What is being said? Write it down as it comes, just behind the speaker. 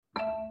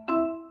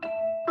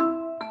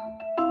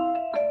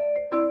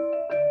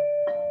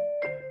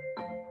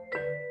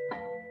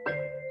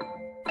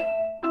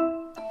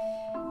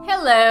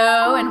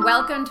Hello, and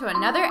welcome to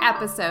another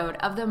episode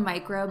of the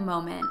Micro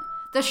Moment,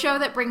 the show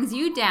that brings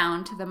you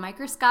down to the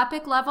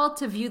microscopic level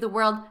to view the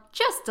world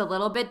just a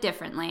little bit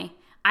differently.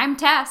 I'm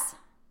Tess.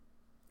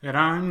 And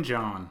I'm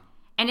John.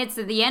 And it's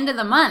at the end of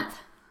the month.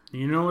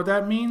 You know what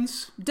that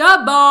means?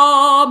 Da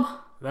Bomb!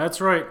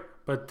 That's right,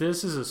 but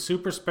this is a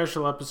super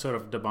special episode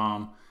of Da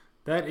Bomb.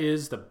 That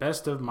is the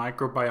best of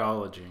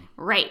microbiology.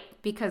 Right,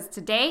 because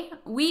today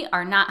we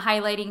are not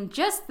highlighting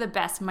just the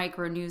best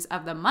micro news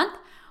of the month,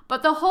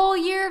 but the whole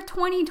year of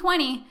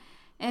 2020.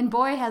 And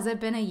boy, has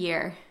it been a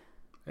year.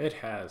 It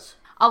has.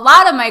 A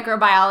lot of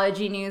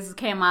microbiology news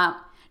came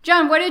up.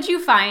 John, what did you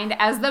find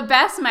as the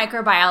best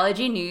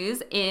microbiology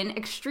news in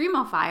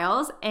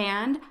extremophiles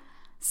and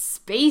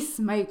space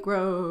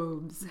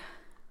microbes?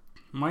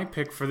 My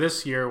pick for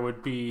this year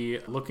would be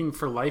looking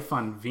for life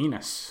on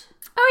Venus.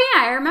 Oh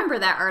yeah, I remember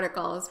that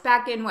article. It's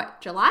back in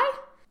what, July?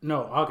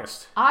 No,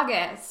 August.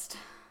 August.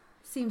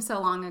 Seems so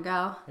long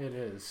ago. It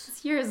is.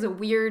 This year is a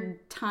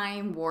weird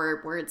time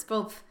warp where it's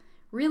both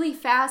really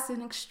fast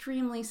and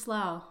extremely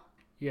slow.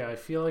 Yeah, I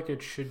feel like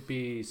it should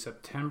be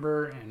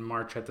September and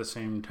March at the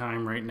same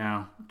time right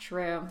now.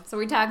 True. So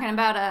we talking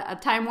about a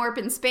time warp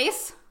in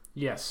space?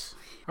 Yes.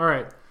 All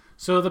right.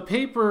 So the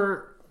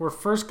paper we're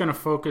first going to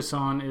focus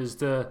on is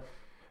the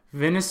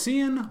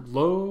Venusian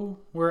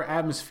lower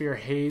atmosphere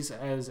haze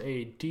as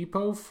a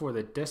depot for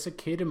the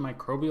desiccated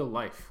microbial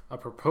life, a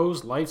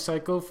proposed life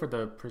cycle for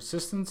the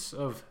persistence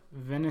of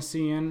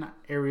Venusian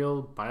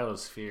aerial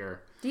biosphere.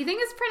 Do you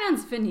think it's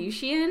pronounced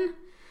Venusian?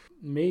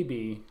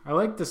 Maybe. I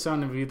like the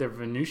sound of either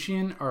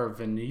Venusian or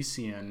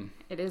Venetian.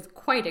 It is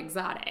quite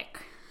exotic.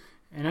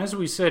 And as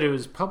we said, it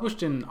was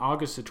published in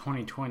August of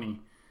 2020.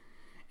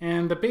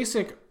 And the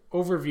basic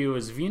overview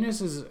is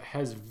Venus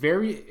has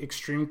very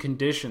extreme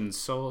conditions,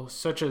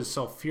 such as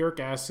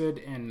sulfuric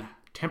acid and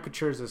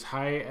temperatures as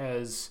high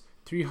as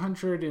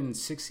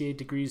 368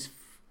 degrees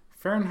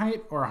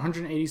Fahrenheit or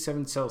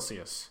 187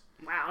 Celsius.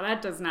 Wow,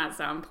 that does not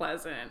sound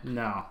pleasant.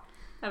 No.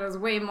 That is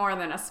way more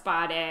than a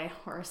spa day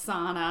or a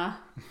sauna.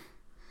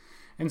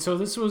 And so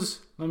this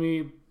was, let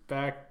me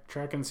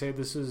backtrack and say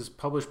this is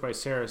published by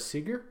Sarah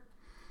Seeger.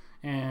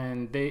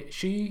 And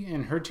she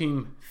and her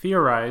team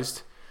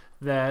theorized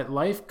that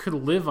life could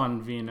live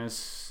on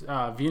Venus,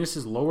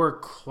 Venus's lower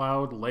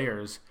cloud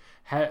layers,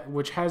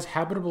 which has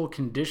habitable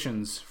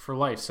conditions for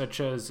life, such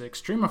as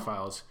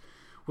extremophiles,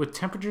 with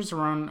temperatures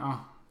around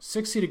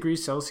 60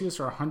 degrees Celsius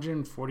or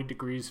 140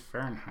 degrees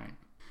Fahrenheit.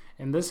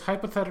 And this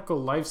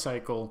hypothetical life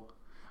cycle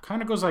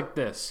kind of goes like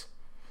this.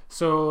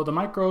 So the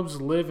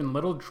microbes live in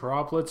little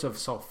droplets of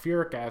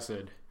sulfuric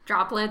acid.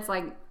 Droplets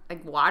like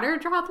water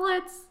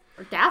droplets?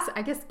 Or gas?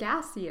 I guess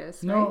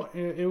gaseous, right? No,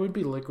 it would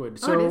be liquid.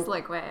 Oh, it is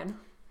liquid.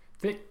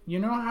 You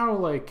know how,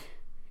 like,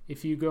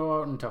 if you go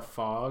out into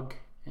fog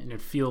and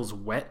it feels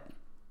wet?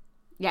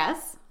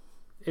 Yes.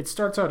 It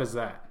starts out as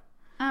that.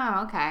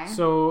 Oh, okay.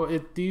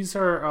 So these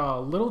are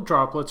little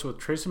droplets with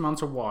trace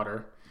amounts of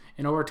water,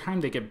 and over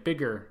time they get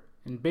bigger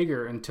and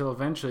bigger until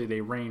eventually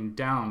they rain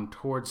down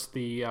towards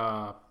the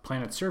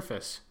planet's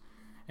surface.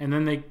 And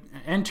then they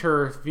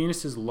enter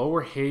Venus's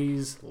lower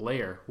haze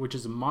layer, which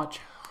is much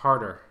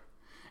harder.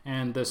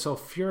 And the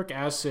sulfuric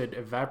acid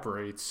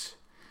evaporates.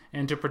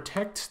 And to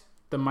protect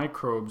the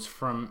microbes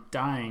from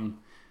dying,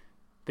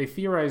 they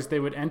theorized they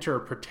would enter a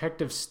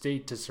protective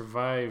state to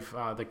survive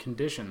the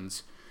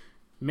conditions.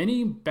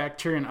 Many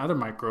bacteria and other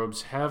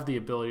microbes have the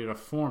ability to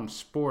form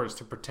spores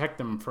to protect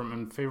them from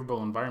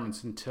unfavorable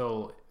environments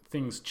until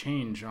things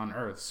change on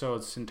Earth. So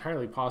it's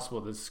entirely possible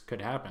this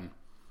could happen.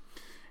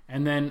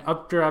 And then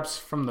updrafts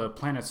from the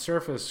planet's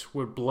surface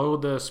would blow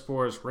the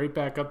spores right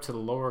back up to the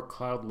lower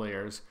cloud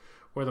layers,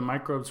 where the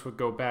microbes would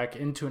go back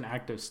into an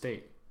active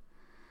state.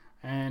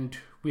 And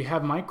we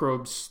have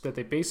microbes that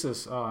they base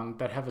this on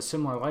that have a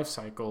similar life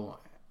cycle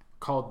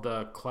called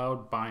the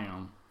cloud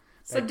biome.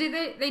 So do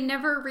they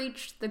never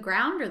reach the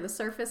ground or the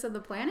surface of the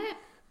planet?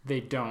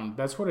 They don't.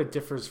 That's what it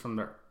differs from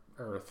the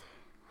Earth.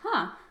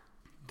 Huh.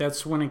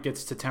 That's when it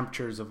gets to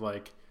temperatures of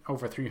like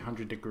over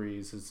 300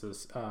 degrees is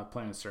this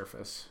planet's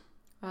surface.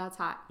 Oh, that's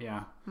hot.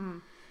 Yeah.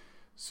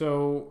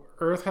 So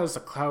Earth has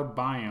a cloud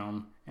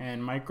biome,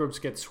 and microbes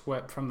get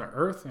swept from the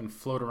Earth and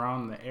float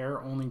around in the air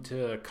only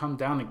to come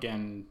down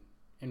again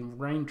in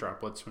rain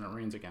droplets when it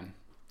rains again.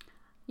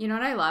 You know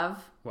what I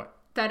love? What?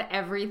 That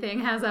everything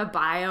has a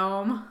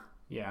biome.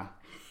 Yeah.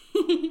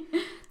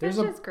 There's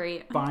just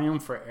great.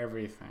 Biome for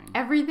everything.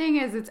 Everything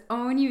is its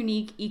own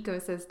unique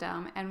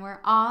ecosystem, and we're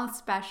all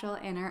special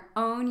in our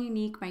own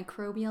unique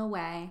microbial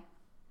way.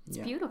 It's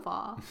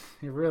beautiful.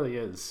 It really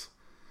is.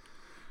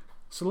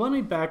 So let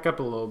me back up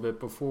a little bit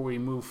before we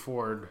move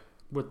forward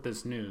with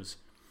this news.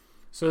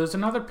 So there's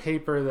another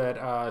paper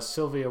that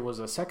Sylvia was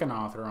a second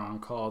author on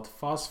called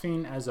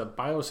Phosphine as a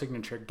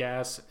Biosignature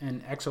Gas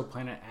in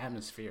Exoplanet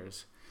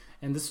Atmospheres.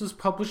 And this was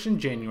published in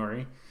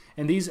January.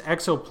 And these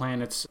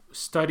exoplanets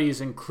studies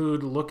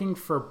include looking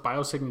for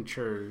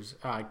biosignatures,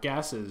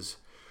 gases,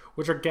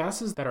 which are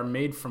gases that are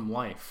made from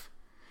life.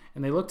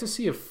 And they look to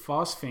see if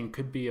phosphine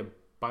could be a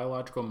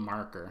biological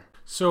marker.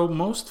 So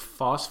most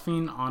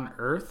phosphine on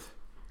Earth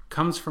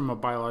comes from a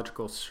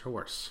biological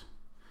source.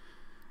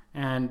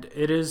 And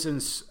it is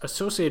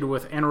associated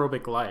with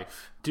anaerobic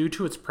life due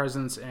to its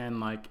presence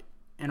in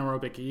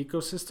anaerobic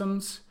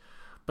ecosystems,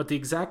 but the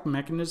exact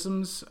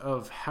mechanisms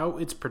of how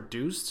it's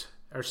produced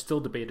are still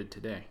debated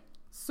today.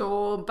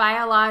 So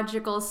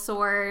biological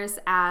source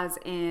as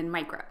in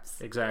microbes.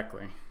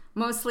 Exactly.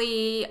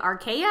 Mostly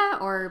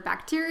archaea or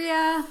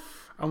bacteria?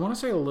 I want to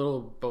say a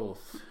little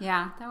both.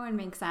 Yeah, that would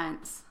make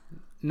sense.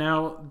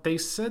 Now, they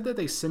said that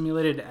they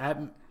simulated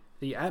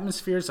the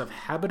atmospheres of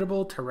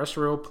habitable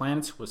terrestrial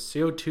planets with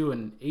CO2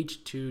 and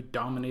H2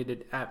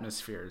 dominated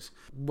atmospheres.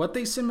 What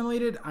they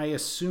simulated, I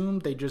assume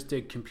they just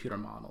did computer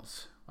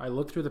models. I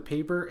looked through the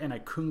paper and I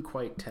couldn't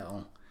quite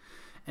tell.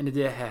 And it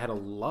had a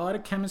lot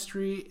of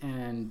chemistry,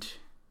 and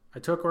I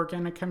took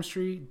organic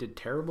chemistry, did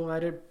terrible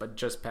at it, but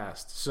just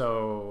passed.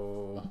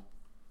 So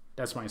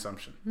that's my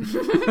assumption.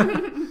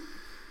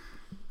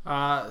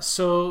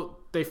 So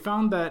they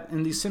found that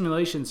in these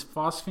simulations,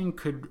 phosphine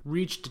could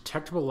reach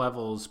detectable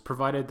levels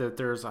provided that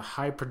there's a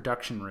high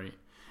production rate.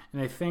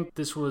 And I think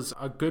this was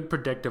a good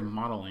predictive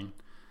modeling.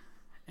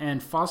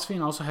 And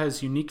phosphine also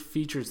has unique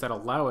features that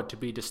allow it to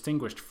be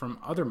distinguished from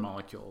other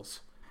molecules.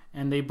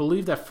 And they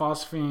believe that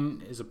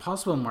phosphine is a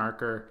possible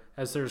marker,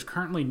 as there's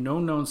currently no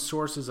known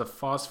sources of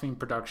phosphine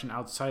production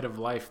outside of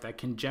life that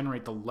can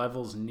generate the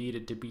levels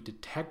needed to be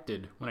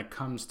detected when it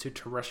comes to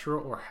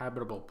terrestrial or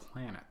habitable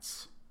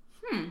planets.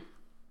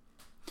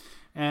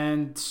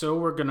 And so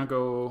we're going to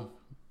go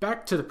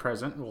back to the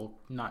present. Well,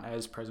 not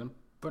as present,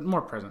 but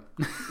more present.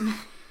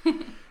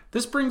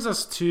 This brings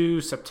us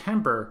to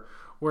September,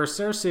 where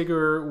Sarah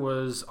Seger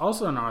was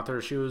also an author.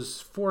 She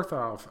was fourth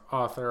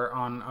author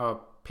on a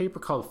paper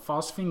called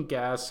Phosphine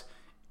Gas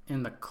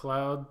in the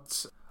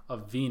Clouds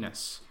of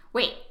Venus.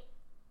 Wait,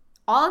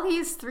 all of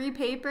these 3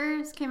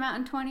 papers came out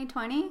in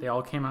 2020? They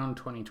all came out in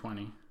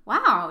 2020.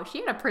 Wow, she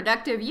had a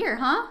productive year,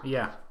 huh?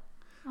 Yeah.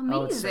 Amazing. I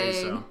would say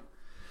so.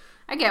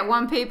 I get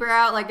 1 paper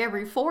out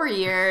every 4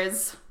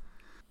 years.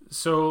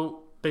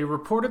 So they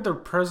reported the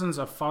presence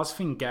of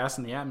phosphine gas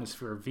in the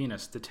atmosphere of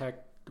Venus,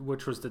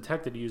 which was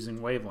detected using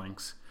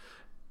wavelengths.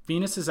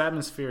 Venus's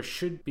atmosphere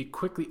should be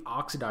quickly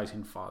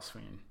oxidizing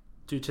phosphine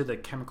due to the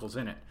chemicals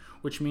in it,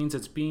 which means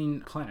it's being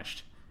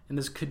replenished. And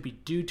this could be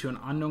due to an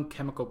unknown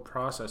chemical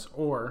process,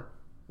 or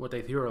what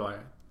they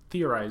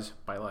theorize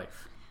by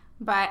life.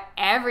 But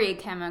every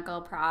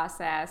chemical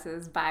process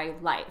is by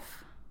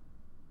life.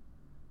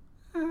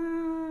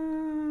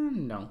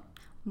 No.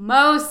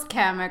 Most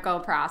chemical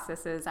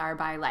processes are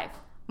by life.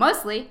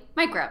 Mostly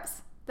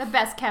microbes. The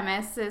best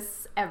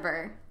chemists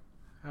ever.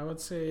 I would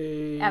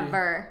say...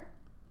 Ever.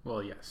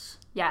 Well, yes.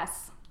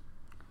 Yes.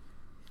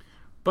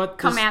 But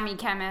Come at me,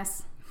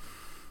 chemists.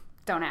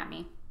 Don't at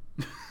me.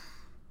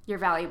 You're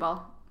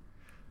valuable.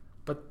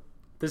 But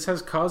this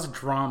has caused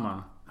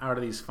drama out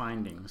of these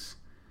findings.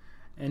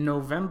 In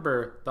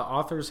November, the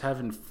authors have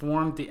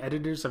informed the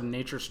editors of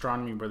Nature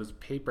Astronomy, where this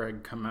paper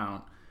had come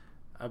out,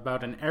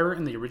 about an error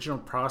in the original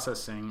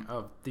processing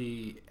of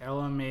the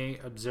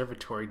LMA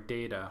observatory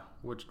data,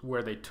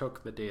 where they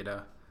took the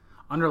data,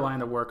 underlying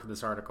the work of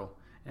this article,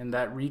 and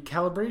that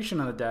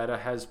recalibration of the data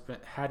has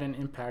had an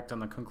impact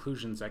on the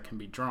conclusions that can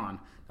be drawn.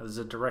 Now, this is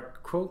a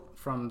direct quote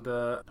from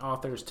the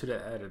authors to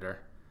the editor.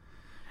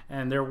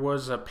 And there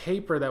was a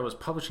paper that was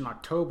published in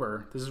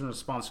October. This is in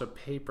response to a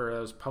paper that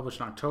was published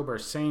in October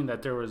saying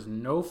that there was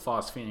no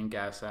phosphine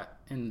gas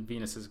in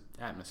Venus's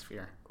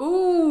atmosphere.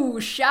 Ooh,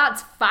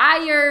 shots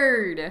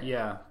fired.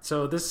 Yeah,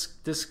 so this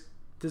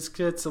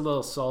gets a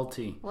little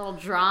salty. A little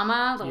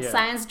drama, a little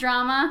science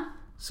drama.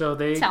 So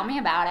they... Tell me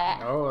about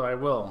it. Oh, I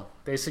will.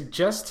 They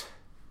suggest,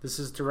 this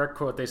is direct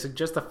quote, they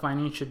suggest the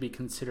finding should be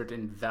considered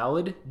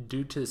invalid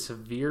due to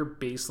severe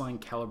baseline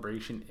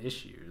calibration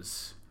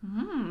issues.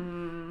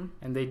 And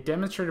they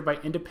demonstrated by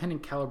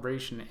independent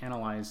calibration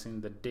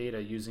analyzing the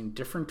data using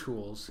different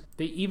tools.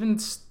 They even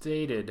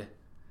stated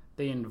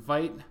they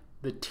invite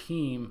the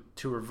team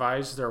to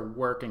revise their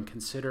work and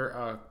consider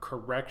a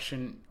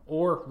correction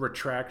or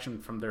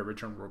retraction from their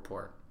original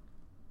report.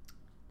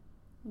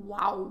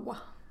 Wow.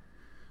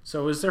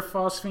 So is there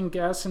phosphine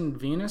gas in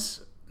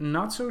Venus?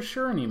 Not so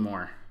sure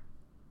anymore.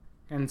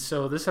 And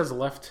so this has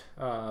left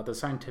the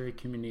scientific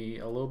community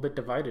a little bit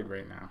divided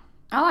right now.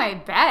 Oh, I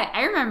bet.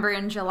 I remember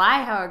in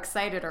July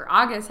or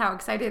August how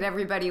excited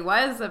everybody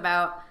was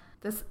about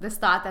this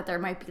thought that there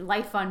might be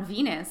life on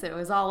Venus. It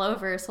was all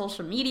over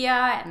social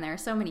media, and there are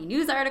so many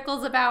news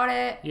articles about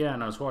it. Yeah,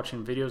 and I was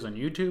watching videos on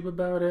YouTube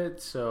about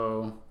it,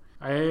 so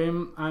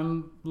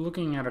I'm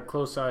looking at a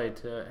close eye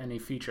to any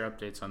future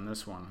updates on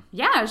this one.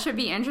 Yeah, it should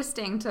be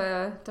interesting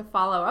to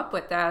follow up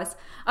with this.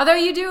 Although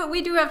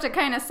we do have to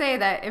kind of say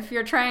that if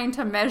you're trying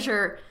to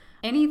measure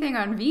anything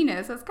on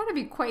Venus, it's got to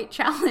be quite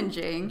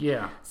challenging.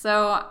 Yeah.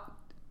 So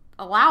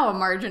allow a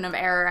margin of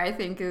error, I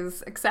think,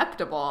 is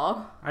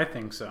acceptable. I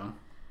think so.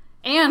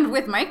 And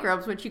with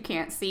microbes, which you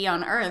can't see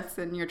on Earth,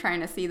 and you're trying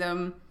to see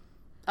them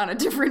on a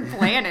different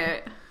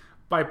planet.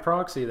 By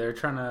proxy, they're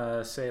trying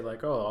to say,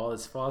 all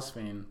this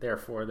phosphine,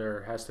 therefore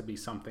there has to be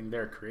something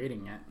there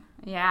creating it.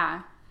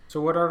 Yeah.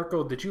 So what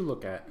article did you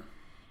look at?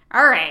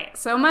 All right,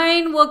 so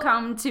mine will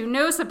come to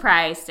no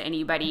surprise to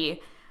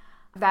anybody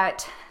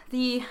that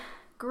the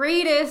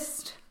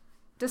greatest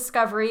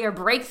discovery or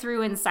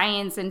breakthrough in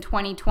science in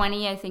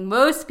 2020, I think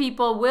most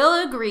people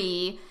will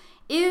agree,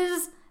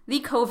 is the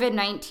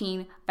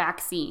COVID-19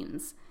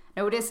 vaccines.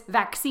 Notice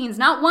vaccines,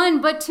 not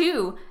one, but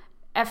two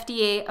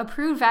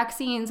FDA-approved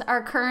vaccines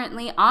are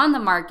currently on the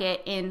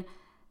market in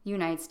the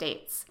United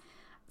States.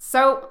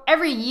 So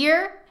every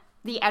year,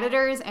 the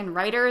editors and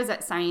writers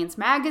at Science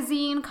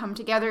Magazine come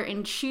together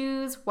and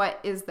choose what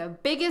is the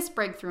biggest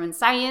breakthrough in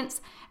science,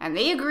 and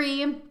they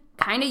agree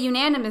kind of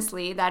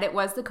unanimously that it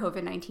was the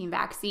COVID-19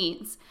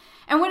 vaccines.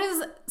 And what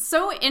is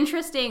so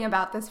interesting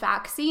about this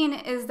vaccine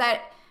is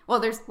that,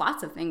 well, there's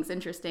lots of things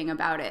interesting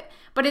about it,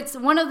 but it's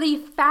one of the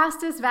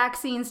fastest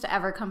vaccines to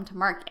ever come to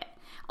market.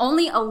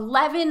 Only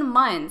 11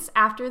 months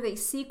after they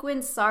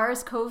sequenced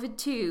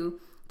SARS-CoV-2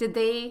 did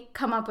they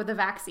come up with a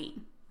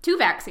vaccine. 2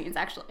 vaccines,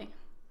 actually.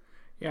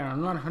 Yeah,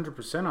 I'm not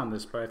 100% on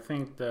this, but I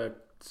think the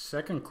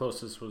second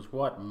closest was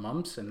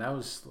mumps? And that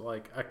was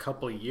like a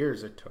couple of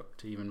years it took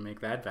to even make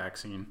that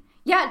vaccine.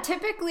 Yeah,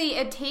 typically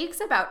it takes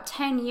about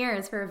 10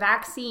 years for a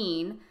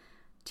vaccine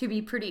to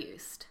be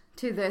produced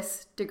to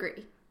this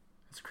degree.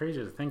 It's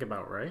crazy to think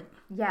about, right?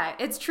 Yeah,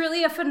 it's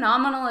truly a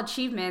phenomenal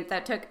achievement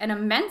that took an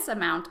immense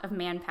amount of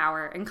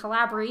manpower and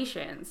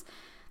collaborations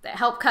that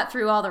helped cut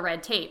through all the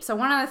red tape. So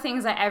one of the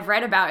things that I've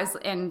read about is,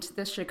 and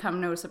this should come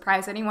no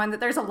surprise to anyone, that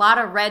there's a lot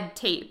of red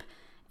tape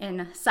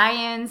in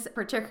science,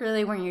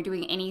 particularly when you're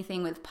doing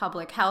anything with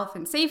public health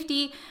and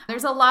safety.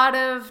 There's a lot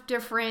of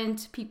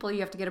different people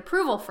you have to get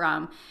approval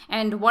from.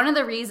 And one of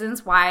the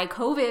reasons why the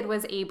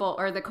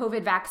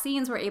COVID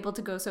vaccines were able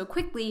to go so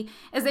quickly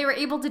is they were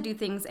able to do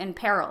things in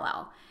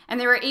parallel. And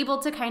they were able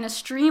to kind of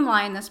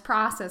streamline this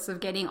process of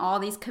getting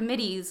all these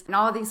committees and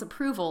all these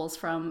approvals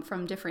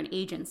from different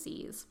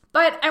agencies.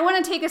 But I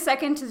want to take a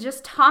second to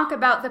just talk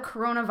about the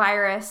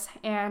coronavirus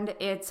and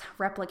its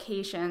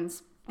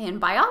replications in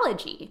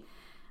biology.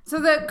 So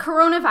the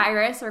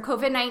coronavirus, or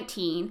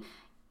COVID-19,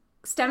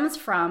 stems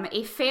from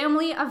a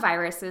family of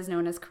viruses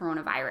known as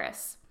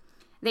coronavirus.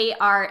 They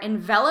are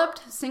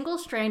enveloped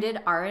single-stranded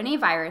RNA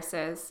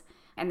viruses,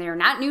 and they are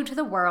not new to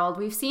the world.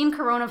 We've seen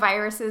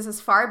coronaviruses as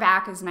far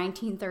back as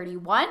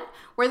 1931,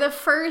 where the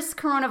first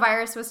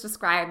coronavirus was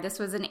described. This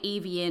was an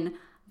avian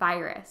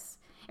virus.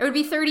 It would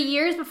be 30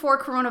 years before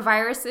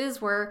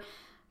coronaviruses were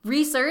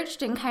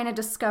researched and kind of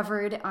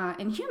discovered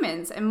in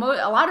humans. And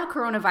a lot of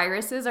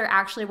coronaviruses are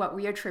actually what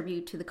we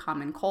attribute to the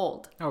common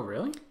cold. Oh,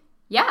 really?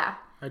 Yeah.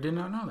 I did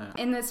not know that.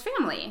 In this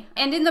family.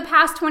 And in the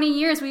past 20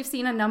 years, we've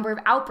seen a number of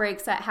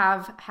outbreaks that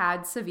have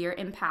had severe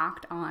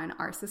impact on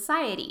our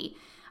society.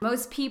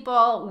 Most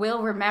people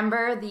will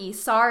remember the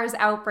SARS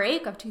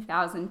outbreak of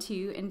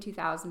 2002 and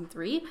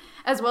 2003,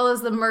 as well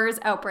as the MERS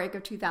outbreak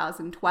of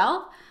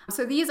 2012.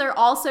 So these are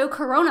also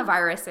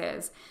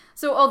coronaviruses.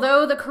 So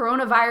although the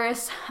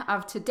coronavirus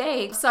of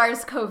today,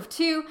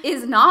 SARS-CoV-2,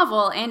 is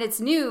novel and it's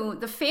new,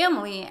 the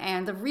family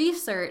and the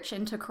research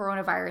into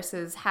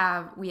coronaviruses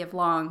we have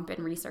long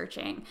been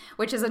researching,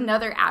 which is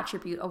another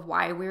attribute of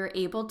why we were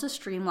able to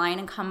streamline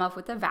and come up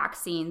with a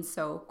vaccine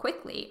so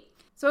quickly.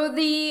 So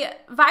the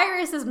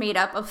virus is made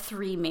up of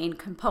 3 main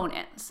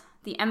components: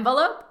 the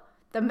envelope,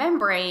 the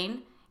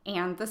membrane,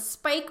 and the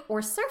spike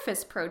or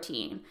surface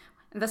protein.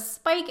 The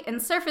spike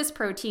and surface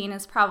protein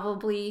is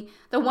probably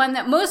the one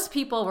that most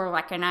people will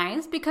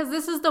recognize because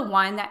this is the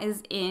one that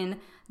is in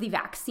the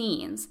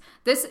vaccines.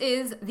 This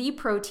is the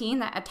protein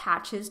that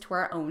attaches to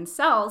our own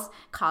cells,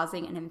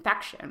 causing an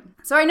infection.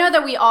 So I know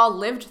that we all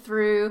lived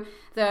through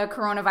the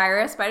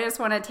coronavirus, but I just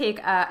want to take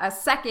a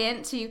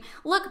second to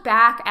look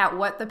back at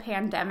what the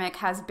pandemic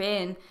has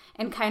been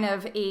in kind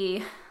of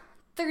a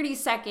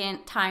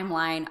 30-second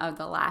timeline of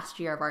the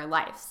last year of our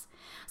lives.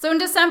 So in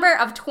December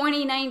of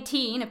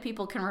 2019, if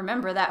people can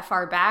remember that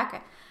far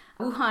back,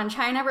 Wuhan,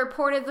 China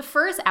reported the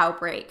first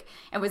outbreak.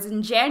 It was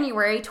in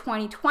January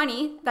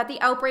 2020 that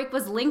the outbreak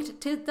was linked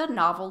to the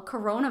novel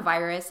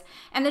coronavirus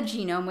and the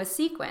genome was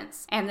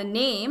sequenced. And the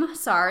name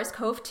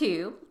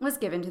SARS-CoV-2 was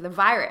given to the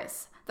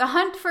virus. The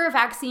hunt for a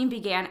vaccine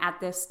began at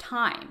this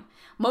time,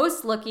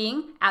 most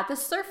looking at the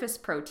surface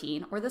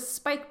protein or the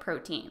spike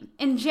protein.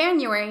 In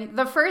January,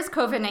 the first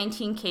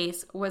COVID-19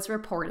 case was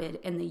reported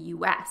in the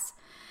US.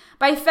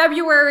 By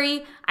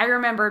February, I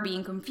remember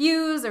being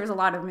confused. There was a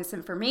lot of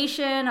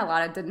misinformation, a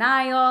lot of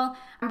denial,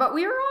 but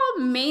we were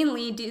all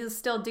mainly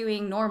still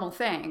doing normal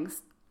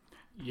things.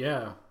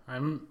 Yeah,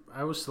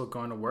 I was still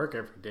going to work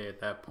every day at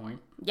that point.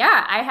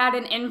 Yeah, I had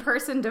an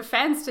in-person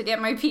defense to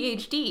get my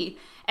PhD.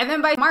 And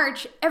then by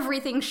March,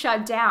 everything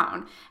shut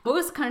down.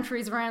 Most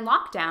countries were in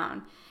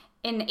lockdown.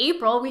 In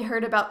April, we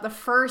heard about the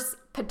first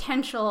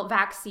potential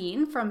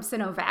vaccine from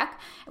Sinovac.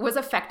 It was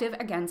effective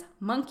against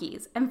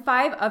monkeys, and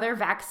 5 other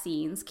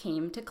vaccines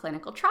came to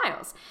clinical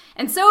trials.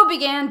 And so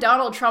began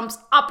Donald Trump's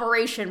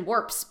Operation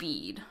Warp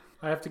Speed.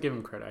 I have to give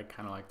him credit. I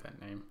kind of like that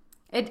name.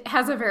 It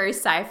has a very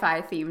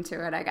sci-fi theme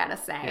to it, I gotta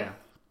say. Yeah,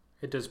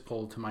 it does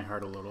pull to my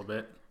heart a little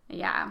bit.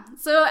 Yeah.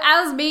 So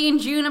as May and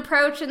June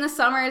approached in the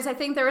summers, I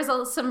think there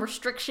was some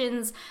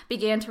restrictions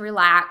began to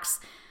relax.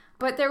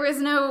 but there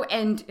was no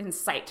end in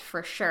sight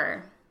for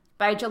sure.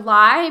 By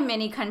July,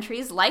 many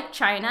countries like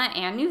China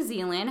and New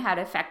Zealand had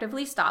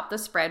effectively stopped the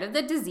spread of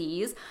the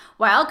disease,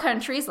 while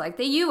countries like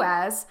the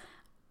US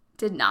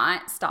did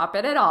not stop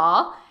it at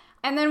all.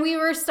 And then we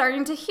were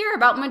starting to hear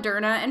about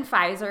Moderna and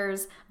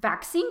Pfizer's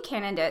vaccine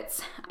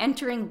candidates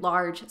entering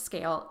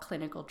large-scale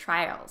clinical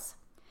trials.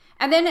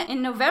 And then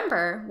in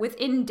November,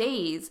 within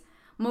days,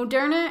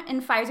 Moderna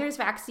and Pfizer's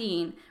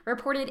vaccine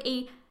reported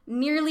a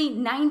nearly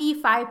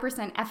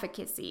 95%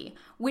 efficacy,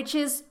 which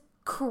is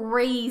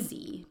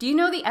crazy. Do you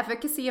know the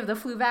efficacy of the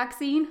flu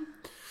vaccine?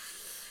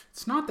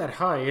 It's not that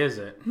high, is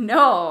it?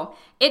 No.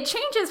 It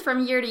changes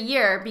from year to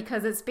year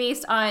because it's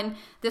based on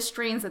the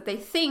strains that they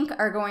think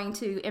are going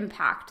to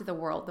impact the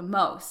world the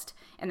most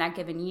in that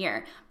given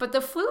year. But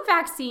the flu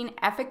vaccine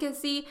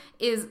efficacy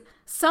is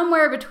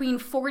somewhere between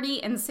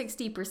 40 and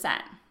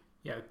 60%.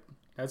 Yeah,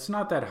 that's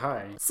not that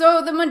high.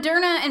 So the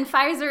Moderna and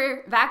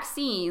Pfizer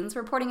vaccines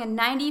reporting a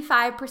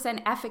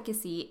 95%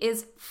 efficacy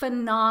is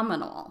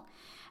phenomenal.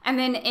 And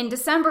then in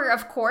December,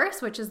 of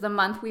course, which is the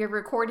month we are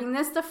recording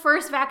this, the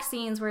first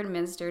vaccines were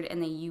administered in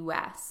the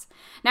US.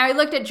 Now, I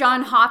looked at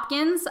Johns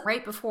Hopkins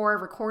right before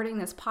recording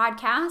this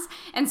podcast,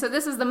 and so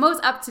this is the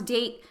most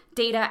up-to-date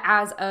data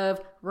as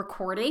of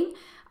recording.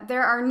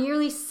 There are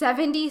nearly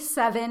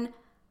 77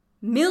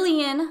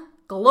 million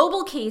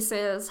global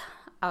cases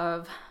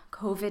of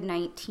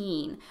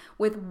COVID-19,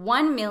 with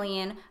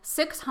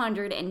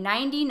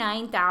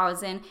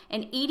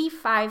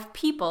 1,699,085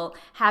 people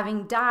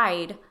having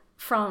died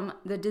from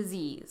the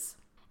disease.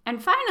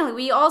 And finally,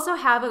 we also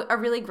have a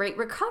really great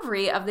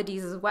recovery of the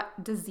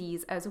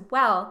disease as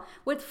well,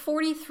 with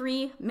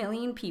 43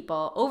 million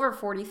people, over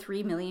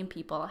 43 million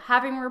people,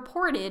 having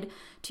reported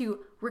to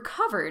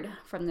recovered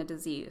from the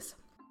disease.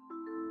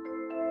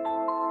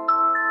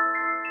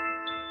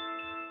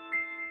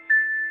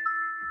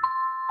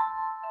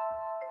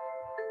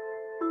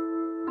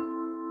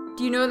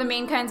 Do you know the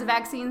main kinds of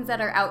vaccines that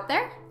are out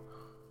there?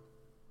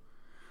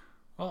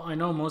 Well, I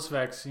know most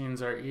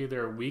vaccines are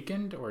either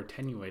weakened or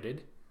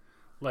attenuated,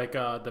 like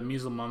the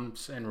measles,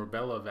 mumps, and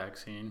rubella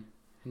vaccine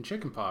and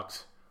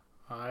chickenpox.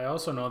 I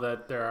also know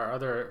that there are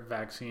other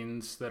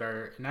vaccines that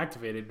are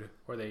inactivated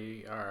or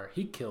they are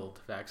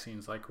heat-killed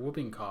vaccines like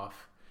whooping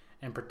cough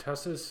and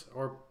pertussis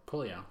or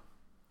polio.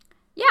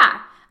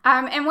 Yeah.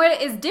 And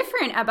what is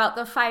different about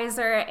the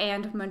Pfizer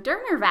and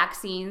Moderna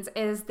vaccines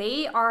is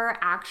they are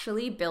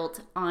actually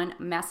built on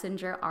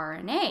messenger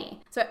RNA.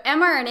 So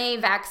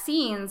mRNA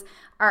vaccines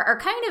are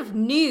kind of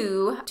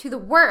new to the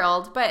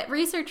world, but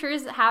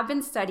researchers have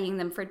been studying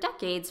them for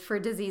decades for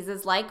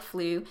diseases like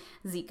flu,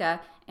 Zika,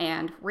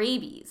 and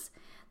rabies.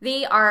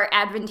 They are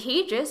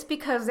advantageous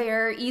because they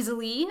are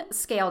easily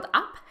scaled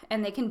up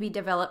and they can be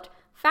developed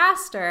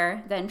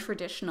faster than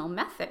traditional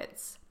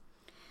methods.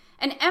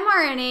 An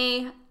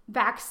mRNA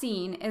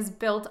vaccine is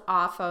built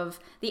off of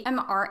the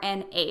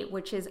mRNA,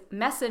 which is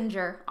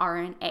messenger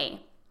RNA.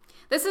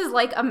 This is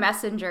like a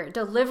messenger. It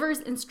delivers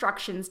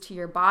instructions to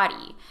your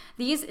body.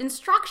 These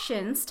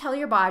instructions tell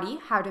your body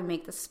how to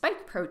make the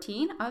spike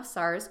protein of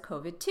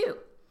SARS-CoV-2.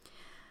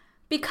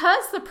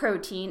 Because the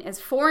protein is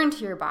foreign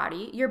to your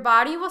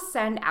body will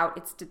send out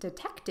its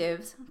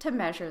detectives to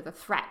measure the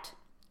threat.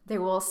 They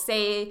will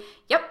say,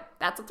 yep,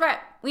 that's a threat.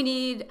 We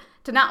need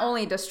to not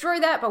only destroy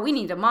that, but we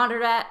need to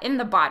monitor that in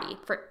the body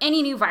for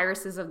any new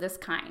viruses of this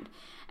kind.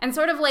 And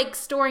sort of like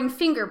storing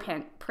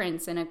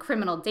fingerprints in a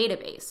criminal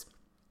database.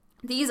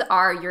 These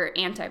are your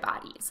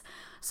antibodies.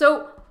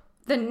 So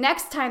the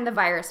next time the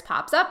virus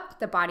pops up,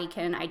 the body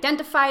can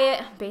identify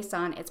it based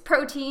on its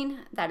protein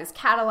that is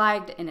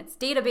cataloged in its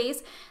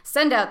database,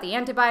 send out the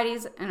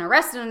antibodies, and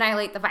arrest and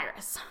annihilate the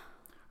virus.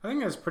 I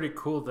think that's pretty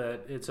cool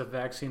that it's a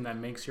vaccine that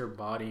makes your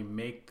body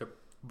make the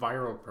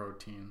viral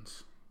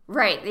proteins.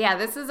 Right. Yeah,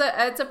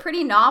 it's a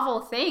pretty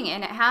novel thing,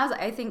 and it has,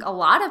 I think, a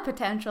lot of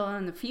potential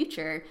in the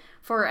future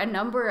for a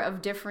number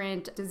of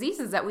different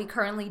diseases that we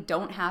currently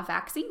don't have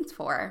vaccines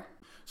for.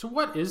 So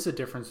what is the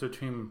difference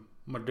between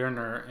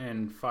Moderna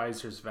and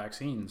Pfizer's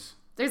vaccines?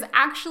 There's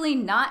actually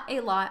not a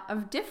lot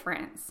of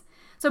difference.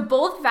 So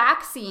both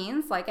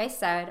vaccines, like I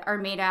said, are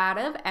made out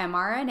of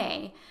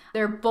mRNA.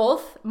 They're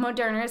both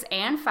Moderna's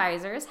and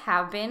Pfizer's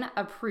have been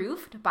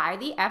approved by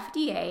the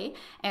FDA,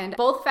 and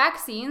both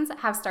vaccines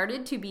have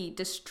started to be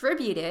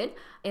distributed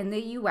in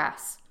the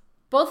US.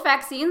 Both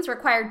vaccines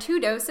require 2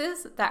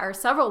 doses that are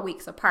several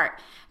weeks apart.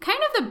 Kind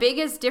of the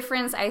biggest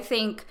difference, I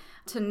think,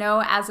 to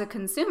know as a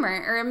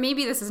consumer, or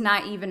maybe this is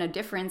not even a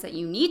difference that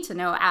you need to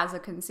know as a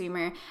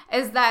consumer,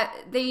 is that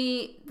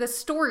the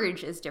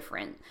storage is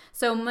different.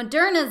 So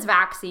Moderna's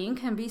vaccine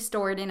can be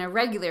stored in a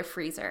regular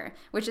freezer,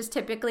 which is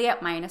typically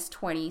at minus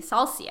 20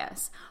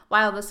 Celsius,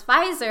 while this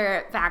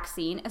Pfizer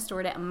vaccine is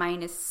stored at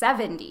minus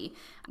 70,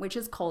 which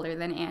is colder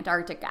than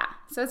Antarctica.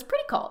 So it's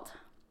pretty cold.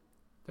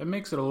 That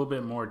makes it a little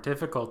bit more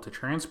difficult to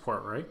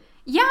transport, right?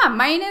 Yeah,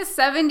 minus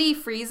 70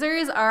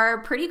 freezers are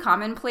pretty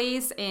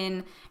commonplace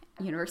in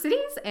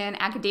universities and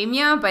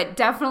academia, but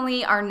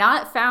definitely are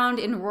not found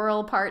in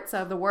rural parts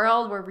of the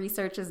world where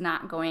research is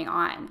not going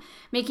on,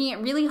 making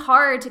it really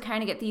hard to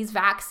kind of get these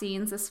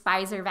vaccines, this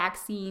Pfizer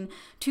vaccine,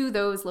 to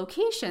those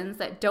locations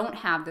that don't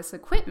have this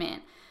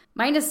equipment.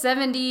 Minus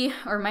 70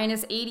 or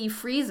minus 80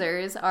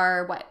 freezers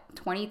are, what,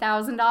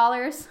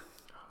 $20,000?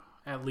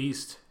 At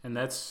least, and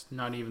that's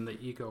not even the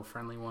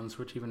eco-friendly ones,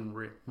 which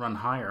even run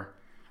higher.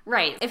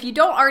 Right. If you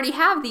don't already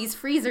have these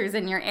freezers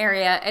in your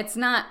area, it's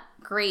not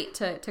great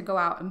to go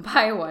out and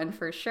buy one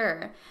for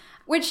sure.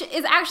 Which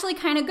is actually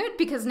kind of good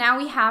because now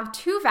we have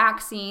two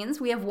vaccines.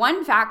 We have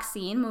one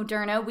vaccine,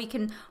 Moderna. We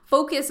can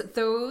focus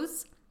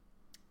those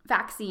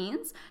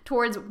vaccines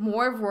towards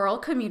more rural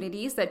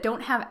communities that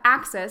don't have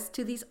access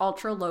to these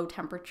ultra low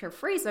temperature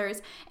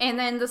freezers. And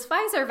then this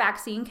Pfizer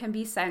vaccine can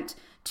be sent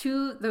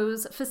to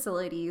those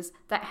facilities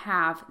that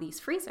have these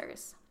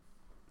freezers.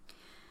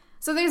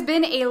 So there's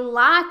been a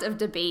lot of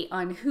debate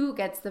on who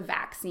gets the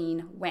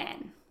vaccine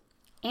when.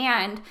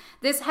 And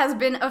this has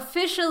been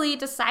officially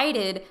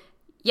decided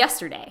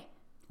yesterday.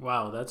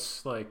 Wow,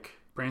 that's like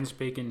brand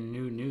spanking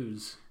new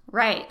news.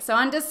 Right. So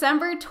on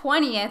December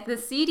 20th, the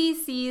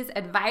CDC's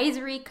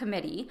Advisory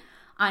Committee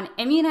on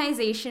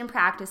Immunization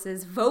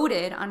Practices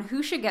voted on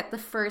who should get the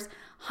first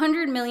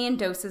 100 million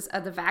doses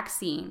of the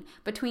vaccine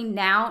between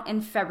now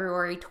and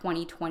February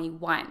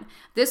 2021.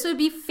 This would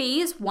be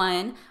phase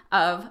 1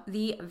 of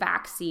the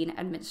vaccine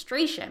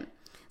administration.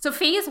 So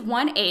phase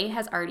 1A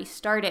has already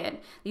started.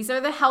 These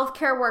are the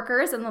healthcare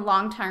workers in the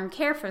long-term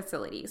care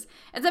facilities.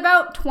 It's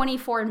about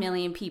 24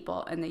 million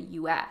people in the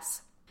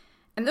U.S.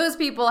 And those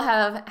people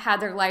have had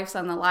their lives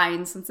on the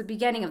line since the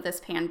beginning of this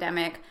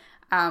pandemic,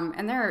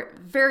 and they're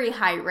very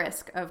high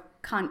risk of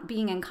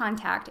being in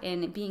contact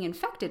and being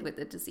infected with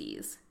the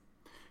disease.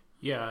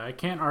 Yeah, I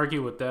can't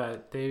argue with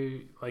that.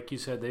 They, like you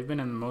said, they've been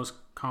in the most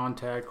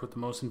contact with the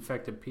most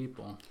infected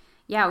people.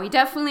 Yeah, we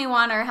definitely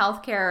want our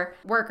healthcare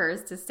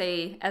workers to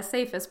stay as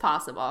safe as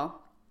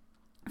possible.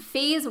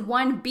 Phase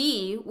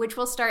 1B, which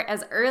will start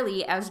as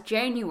early as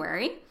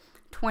January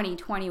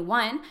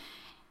 2021,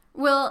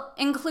 will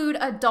include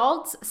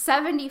adults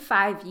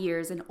 75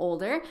 years and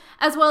older,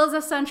 as well as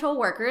essential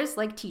workers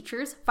like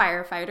teachers,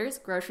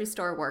 firefighters, grocery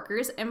store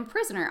workers, and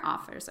prisoner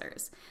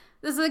officers.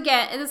 This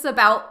is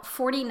about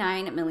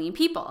 49 million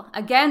people.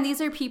 Again,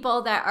 these are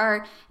people that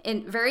are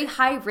in very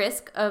high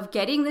risk of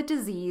getting the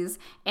disease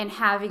and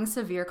having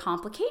severe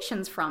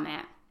complications from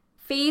it.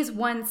 Phase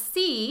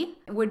 1C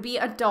would be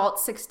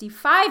adults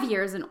 65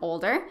 years and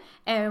older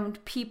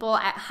and people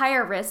at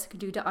higher risk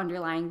due to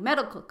underlying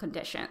medical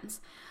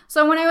conditions.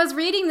 So when I was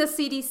reading the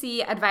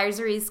CDC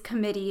Advisory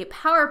Committee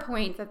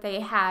PowerPoint that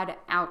they had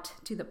out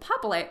to the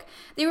public,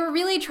 they were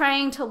really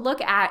trying to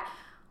look at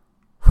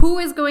who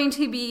is going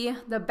to be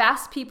the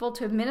best people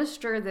to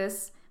administer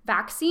this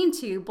vaccine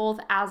to, both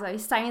as a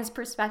science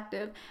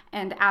perspective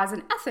and as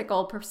an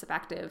ethical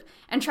perspective,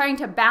 and trying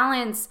to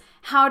balance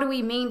how do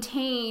we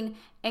maintain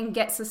and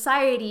get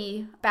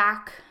society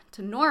back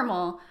to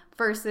normal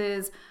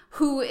versus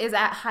who is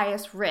at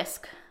highest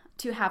risk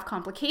to have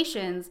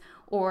complications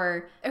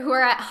or who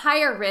are at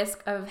higher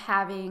risk of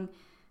having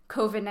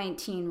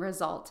COVID-19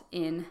 result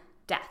in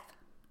death.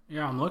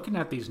 Yeah, I'm looking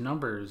at these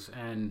numbers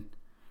and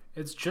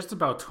it's just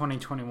about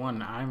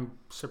 2021. I'm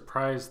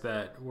surprised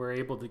that we're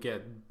able to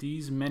get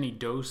these many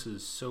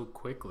doses so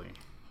quickly.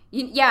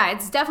 Yeah,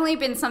 it's definitely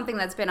been something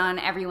that's been on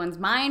everyone's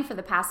mind for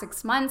the past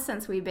 6 months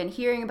since we've been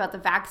hearing about the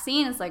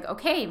vaccine. It's like,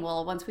 okay,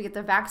 well, once we get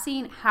the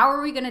vaccine, how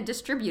are we going to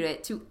distribute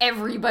it to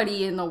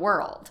everybody in the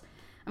world?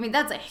 I mean,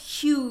 that's a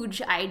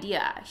huge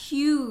idea, a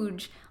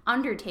huge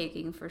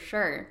undertaking for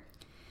sure.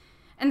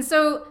 And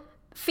so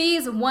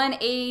phase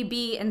 1A,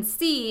 B, and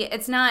C,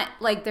 it's not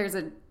like there's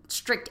a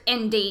strict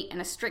end date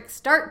and a strict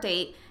start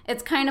date.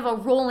 It's kind of a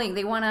rolling.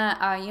 They want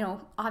to,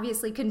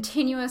 obviously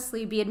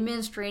continuously be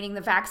administrating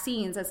the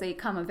vaccines as they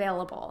come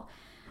available.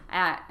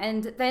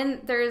 And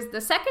then there's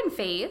the second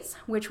phase,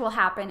 which will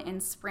happen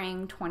in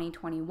spring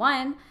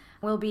 2021,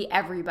 will be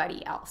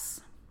everybody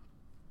else.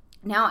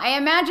 Now, I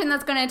imagine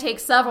that's going to take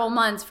several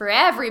months for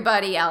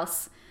everybody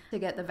else to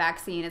get the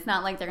vaccine. It's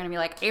not like they're going to be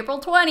like,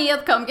 April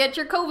 20th, come get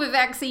your COVID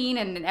vaccine,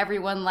 and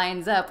everyone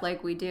lines up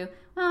like we do.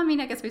 Well, I mean,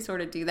 I guess we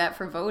sort of do that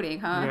for voting,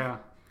 huh? Yeah.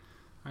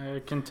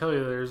 I can tell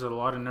you there's a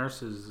lot of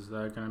nurses that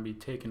are going to be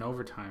taking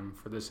overtime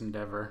for this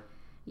endeavor.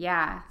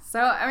 Yeah. So,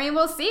 I mean,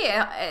 we'll see.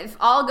 If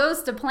all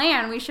goes to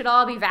plan, we should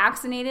all be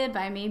vaccinated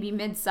by maybe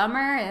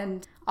midsummer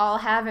and all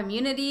have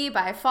immunity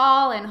by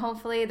fall, and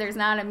hopefully there's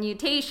not a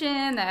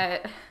mutation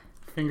that...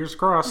 Fingers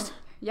crossed.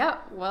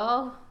 Yep.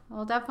 Well,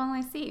 we'll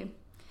definitely see.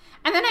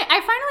 And then I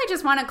finally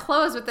just want to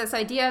close with this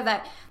idea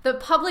that the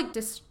public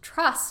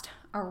distrust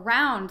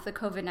around the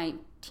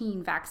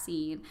COVID-19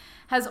 vaccine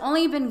has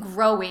only been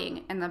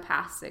growing in the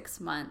past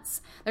 6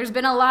 months. There's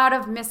been a lot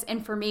of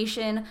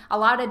misinformation, a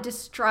lot of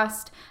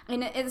distrust,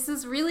 and this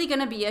is really going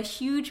to be a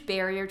huge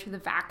barrier to the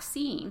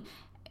vaccine.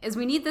 Is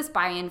we need this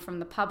buy-in from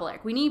the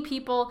public. We need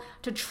people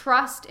to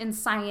trust in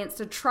science,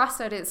 to trust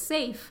that it's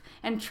safe,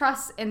 and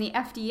trust in the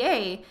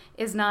FDA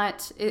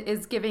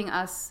is giving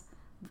us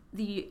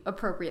the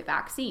appropriate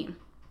vaccine.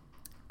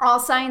 All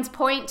signs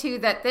point to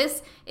that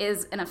this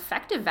is an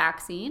effective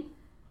vaccine.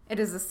 It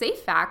is a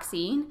safe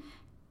vaccine.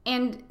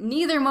 And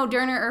neither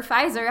Moderna or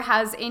Pfizer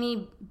has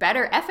any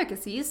better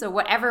efficacy. So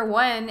whatever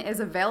one is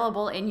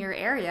available in your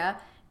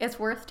area, it's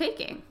worth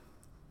taking.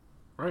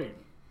 Right.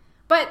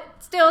 But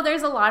still,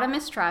 there's a lot of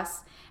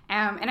mistrust.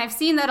 And I've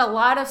seen that a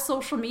lot of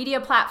social media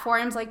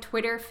platforms like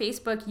Twitter,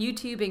 Facebook,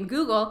 YouTube, and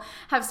Google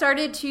have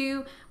started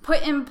to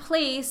put in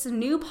place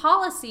new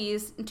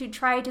policies to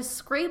try to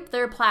scrape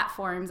their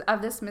platforms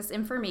of this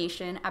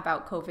misinformation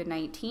about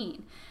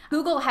COVID-19.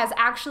 Google has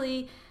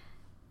actually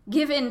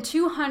given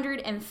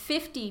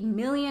 $250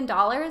 million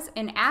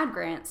in ad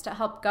grants to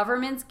help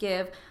governments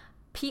give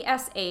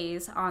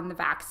PSAs on the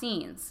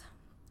vaccines.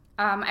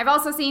 I've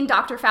also seen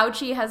Dr.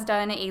 Fauci has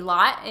done a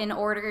lot in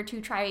order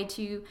to try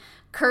to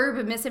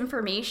curb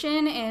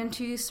misinformation and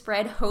to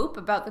spread hope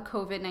about the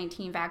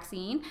COVID-19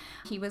 vaccine.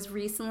 He was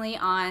recently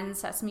on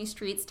Sesame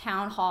Street's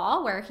town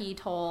hall where he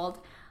told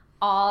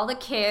all the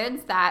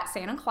kids that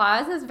Santa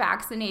Claus is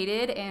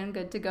vaccinated and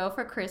good to go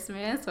for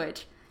Christmas,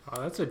 which...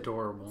 Oh, that's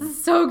adorable.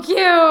 So cute.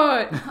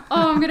 Oh,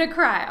 I'm going to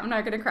cry. I'm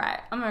not going to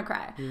cry. I'm going to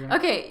cry.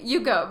 Okay, you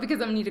go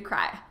because I need to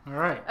cry. All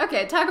right.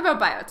 Okay, talk about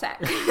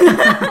biotech.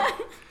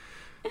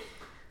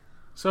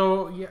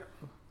 So, yeah,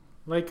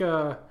 like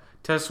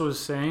Tess was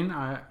saying,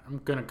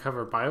 I'm going to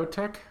cover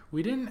biotech.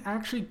 We didn't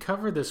actually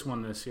cover this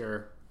one this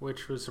year,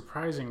 which was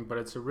surprising, but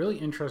it's a really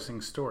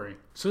interesting story.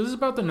 So this is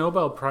about the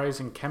Nobel Prize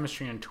in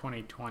Chemistry in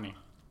 2020.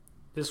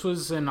 This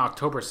was in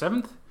October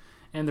 7th,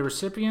 and the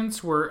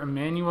recipients were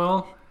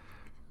Emmanuel...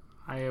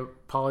 I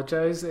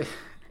apologize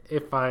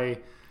if I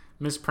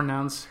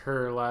mispronounce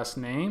her last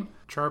name.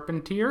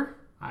 Charpentier,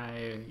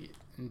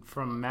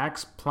 from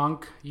Max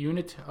Planck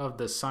Unit of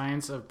the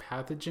Science of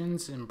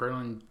Pathogens in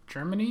Berlin,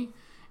 Germany,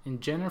 and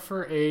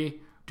Jennifer A.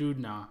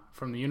 Doudna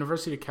from the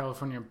University of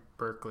California,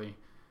 Berkeley.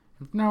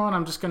 From now on,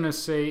 I'm just going to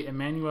say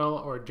Emmanuel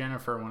or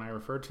Jennifer when I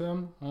refer to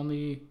them,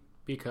 only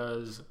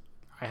because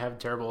I have a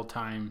terrible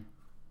time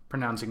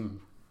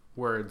pronouncing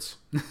words.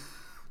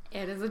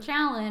 It is a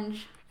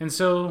challenge. And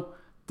so...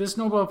 this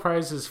Nobel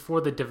Prize is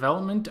for the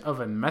development of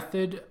a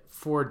method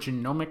for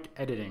genomic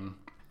editing.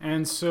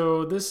 And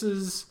so this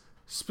is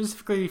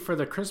specifically for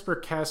the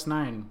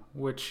CRISPR-Cas9,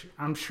 which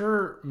I'm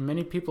sure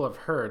many people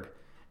have heard.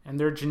 And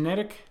they're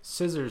genetic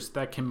scissors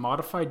that can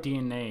modify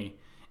DNA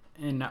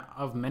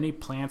of many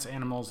plants,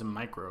 animals, and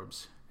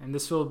microbes. And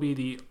this will be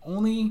the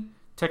only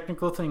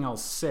technical thing I'll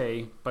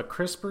say, but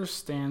CRISPR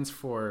stands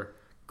for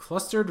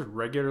Clustered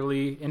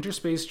Regularly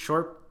Interspaced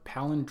Short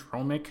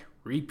Palindromic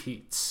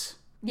Repeats.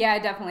 Yeah, I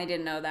definitely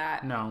didn't know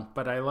that. No,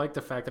 but I like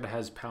the fact that it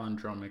has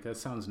palindromic. That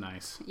sounds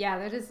nice. Yeah,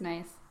 that is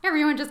nice.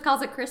 Everyone just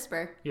calls it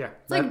CRISPR. Yeah.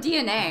 It's like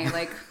DNA,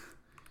 like...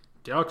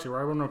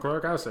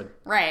 deoxyribonucleic acid.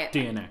 Right.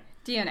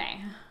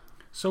 DNA.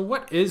 So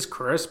what is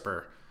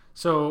CRISPR?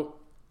 So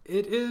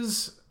it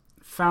is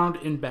found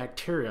in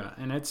bacteria,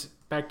 and it's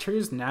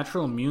bacteria's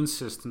natural immune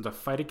system to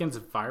fight against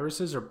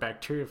viruses or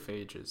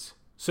bacteriophages.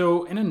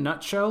 So in a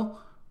nutshell,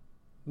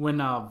 when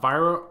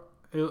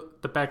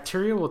the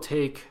bacteria will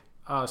take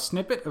a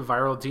snippet of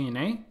viral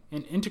DNA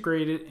and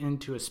integrate it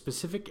into a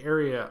specific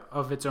area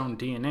of its own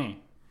DNA,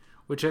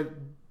 which it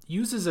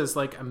uses as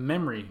like a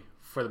memory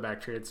for the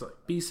bacteria. It's like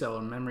B cell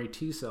or memory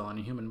T cell in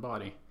a human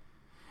body.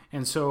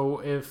 And so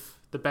if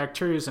the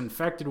bacteria is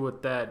infected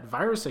with that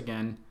virus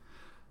again,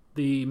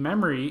 the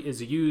memory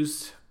is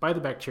used by the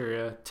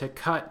bacteria to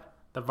cut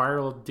the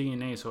viral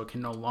DNA so it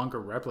can no longer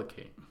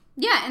replicate.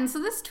 Yeah, and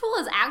so this tool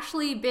has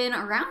actually been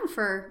around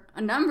for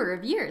a number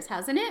of years,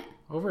 hasn't it?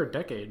 Over a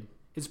decade.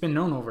 It's been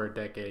known over a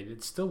decade.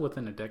 It's still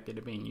within a decade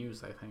of being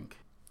used, I think.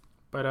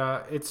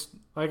 But it's,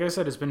 like I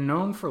said, it's been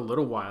known for a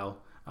little while.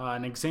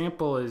 An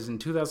example is in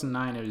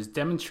 2009, it was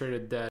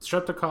demonstrated that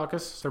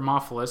Streptococcus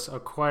thermophilus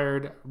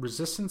acquired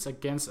resistance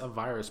against a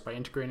virus by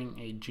integrating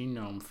a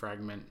genome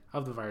fragment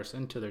of the virus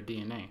into their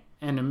DNA.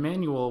 And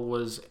Emmanuel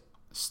was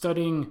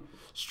studying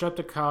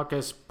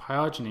Streptococcus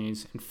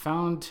pyogenes and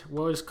found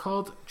what is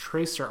called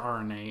tracer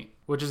RNA,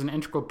 which is an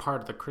integral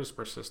part of the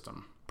CRISPR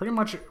system. Pretty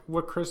much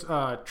what tracer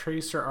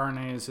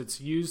RNA is,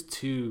 it's used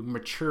to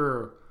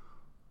mature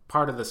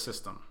part of the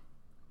system.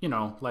 You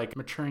know, like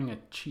maturing a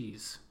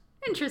cheese.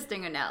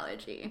 Interesting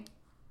analogy.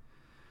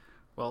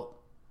 Well,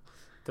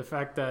 the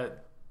fact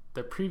that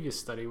the previous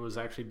study was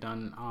actually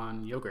done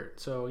on yogurt.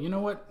 So, you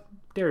know what?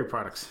 Dairy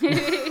products.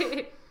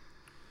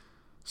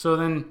 So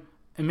then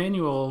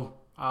Emmanuel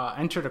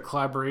entered a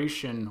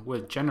collaboration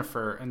with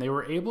Jennifer, and they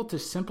were able to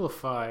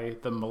simplify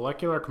the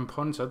molecular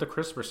components of the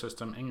CRISPR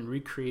system and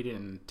recreate it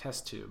in a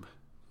test tube.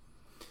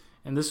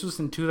 And this was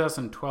in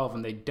 2012,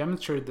 and they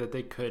demonstrated that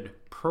they could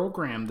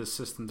program the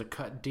system to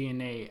cut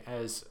DNA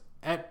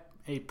at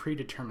a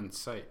predetermined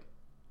site.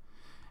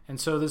 And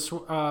so this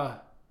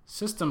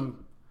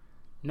system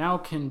now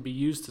can be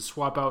used to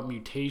swap out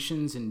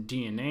mutations in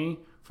DNA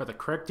for the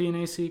correct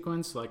DNA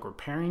sequence, like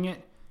repairing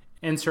it,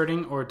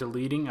 inserting or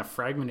deleting a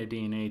fragment of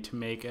DNA to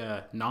make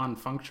a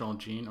non-functional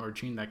gene or a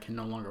gene that can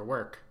no longer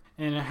work.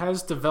 And it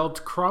has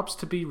developed crops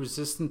to be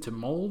resistant to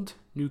mold.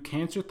 New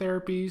cancer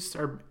therapies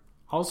are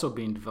also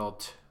being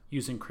developed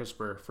using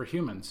CRISPR for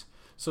humans.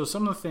 So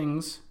some of the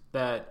things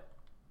that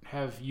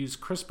have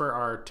used CRISPR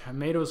are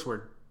tomatoes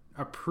were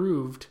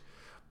approved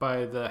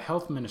by the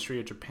health ministry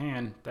of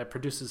Japan that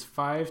produces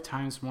 5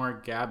 times more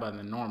GABA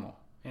than normal.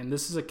 And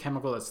this is a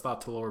chemical that's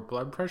thought to lower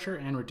blood pressure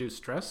and reduce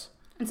stress.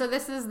 And so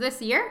this is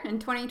this year, in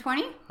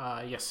 2020?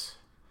 Yes.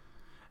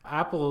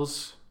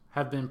 Apples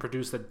have been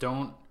produced that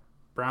don't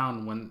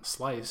brown when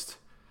sliced.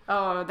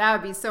 Oh, that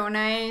would be so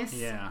nice.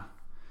 Yeah.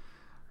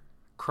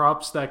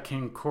 Crops that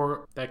can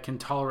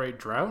tolerate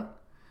drought.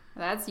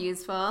 That's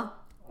useful.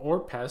 Or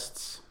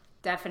pests.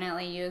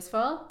 Definitely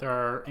useful. There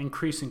are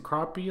increasing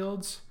crop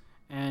yields.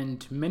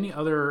 And many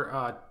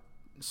other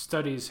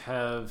studies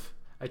have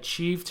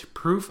achieved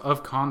proof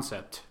of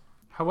concept.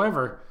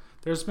 However,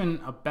 there's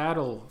been a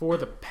battle for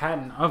the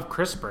patent of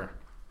CRISPR.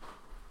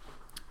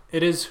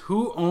 It is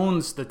who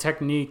owns the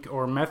technique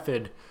or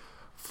method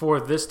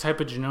for this type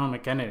of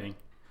genomic editing,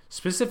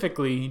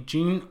 specifically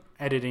gene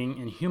editing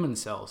in human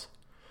cells.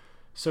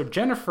 So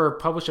Jennifer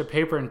published a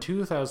paper in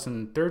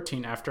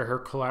 2013 after her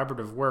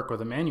collaborative work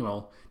with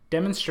Emmanuel,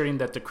 demonstrating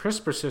that the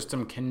CRISPR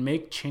system can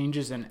make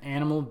changes in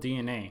animal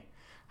DNA.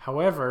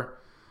 However,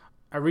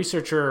 a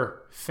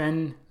researcher,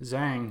 Fen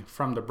Zhang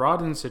from the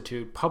Broad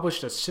Institute,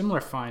 published a similar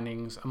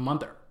findings a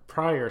month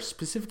prior,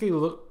 specifically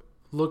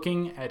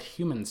looking at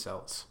human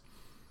cells.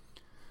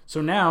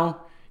 So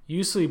now,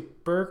 UC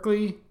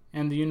Berkeley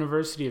and the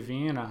University of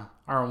Vienna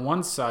are on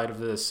one side of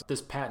this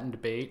patent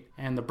debate,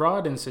 and the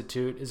Broad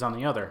Institute is on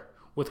the other,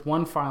 with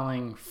one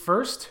filing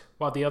first,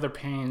 while the other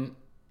paying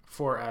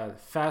for a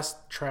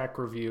fast-track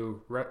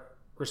review,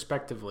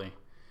 respectively.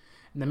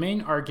 And the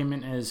main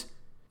argument is,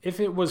 if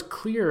it was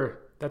clear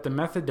that the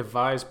method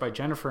devised by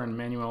Jennifer and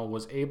Manuel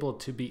was able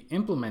to be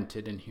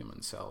implemented in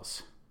human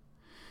cells.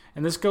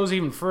 And this goes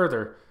even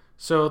further.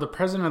 So the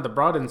president of the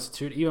Broad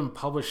Institute even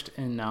published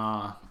in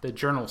the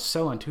journal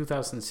Cell in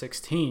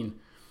 2016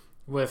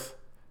 with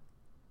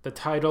the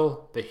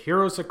title, The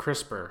Heroes of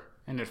CRISPR.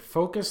 And it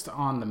focused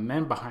on the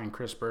men behind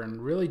CRISPR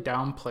and really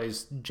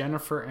downplays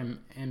Jennifer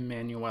and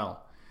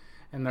Manuel.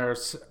 And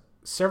there's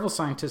several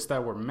scientists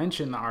that were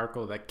mentioned in the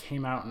article that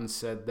came out and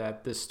said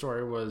that this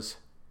story was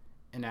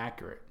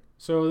inaccurate.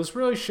 So this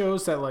really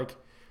shows that, like,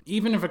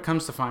 even if it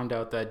comes to find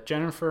out that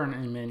Jennifer and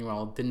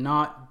Emmanuel did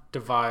not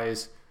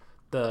devise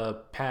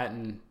the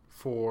patent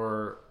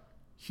for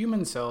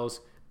human cells,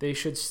 they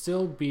should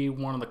still be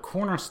one of the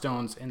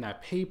cornerstones in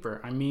that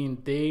paper. I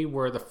mean, they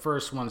were the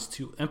first ones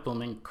to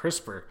implement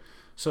CRISPR,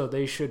 so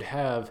they should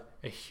have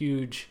a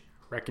huge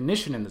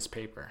recognition in this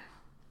paper.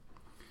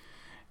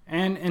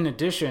 And in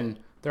addition,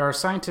 there are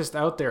scientists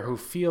out there who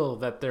feel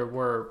that there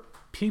were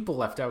people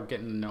left out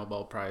getting the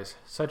Nobel Prize,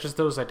 such as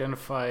those that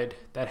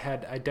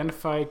had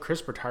identified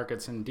CRISPR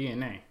targets in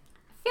DNA.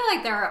 I feel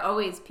like there are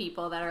always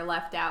people that are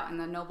left out in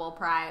the Nobel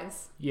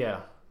Prize.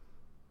 Yeah.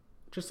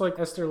 Just like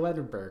Esther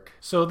Lederberg.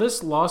 So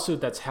this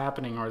lawsuit that's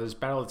happening, or this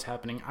battle that's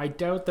happening, I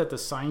doubt that the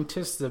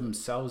scientists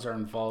themselves are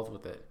involved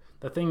with it.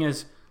 The thing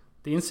is,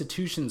 the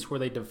institutions where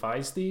they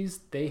devise these,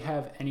 they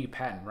have any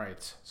patent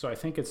rights. So I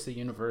think it's the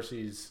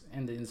universities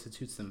and the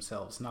institutes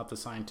themselves, not the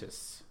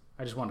scientists.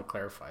 I just want to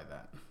clarify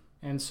that.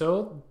 And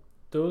so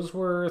those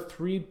were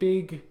 3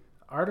 big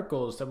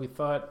articles that we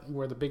thought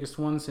were the biggest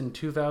ones in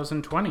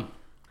 2020.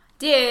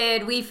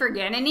 Did we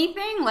forget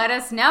anything? Let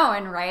us know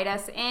and write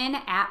us in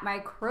at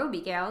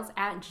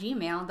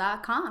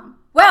microbigals@gmail.com.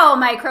 Well,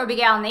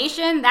 Microbigal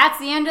Nation, that's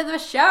the end of the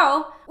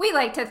show. We'd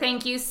like to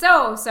thank you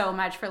so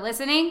much for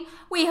listening.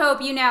 We hope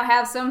you now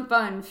have some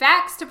fun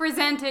facts to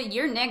present at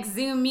your next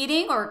Zoom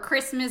meeting or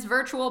Christmas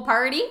virtual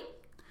party.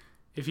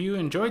 If you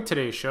enjoyed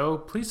today's show,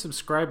 please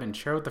subscribe and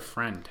share with a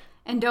friend.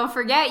 And don't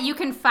forget, you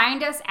can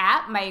find us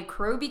at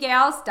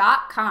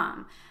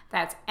microbigals.com.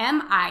 That's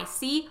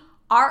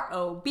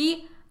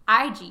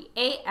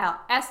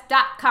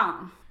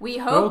microbigals.com. We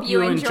hope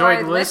you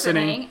enjoyed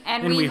listening,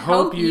 and we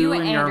hope you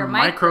and your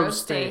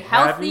microbes stay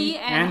healthy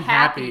and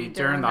happy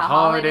during the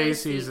holiday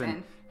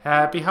season.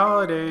 Happy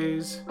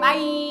holidays!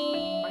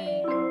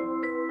 Bye!